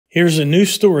Here's a new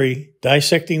story,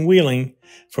 Dissecting Wheeling,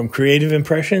 from Creative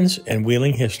Impressions and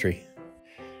Wheeling History.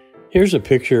 Here's a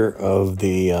picture of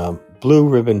the Blue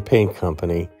Ribbon Paint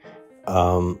Company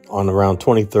on around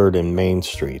 23rd and Main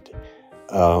Street.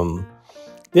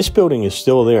 This building is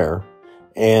still there,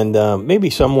 and maybe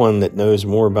someone that knows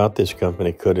more about this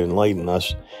company could enlighten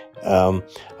us.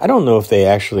 I don't know if they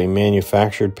actually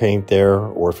manufactured paint there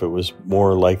or if it was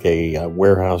more like a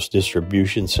warehouse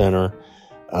distribution center.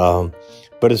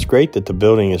 But it's great that the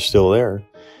building is still there,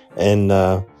 and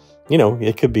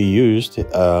it could be used.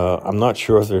 I'm not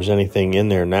sure if there's anything in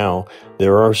there now.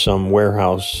 There are some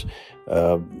warehouses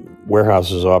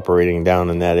operating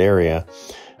down in that area,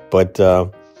 but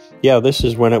this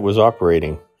is when it was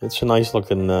operating. It's a nice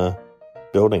looking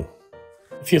building.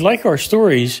 If you like our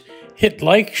stories, hit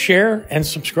like, share, and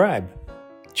subscribe.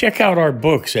 Check out our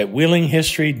books at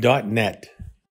wheelinghistory.net.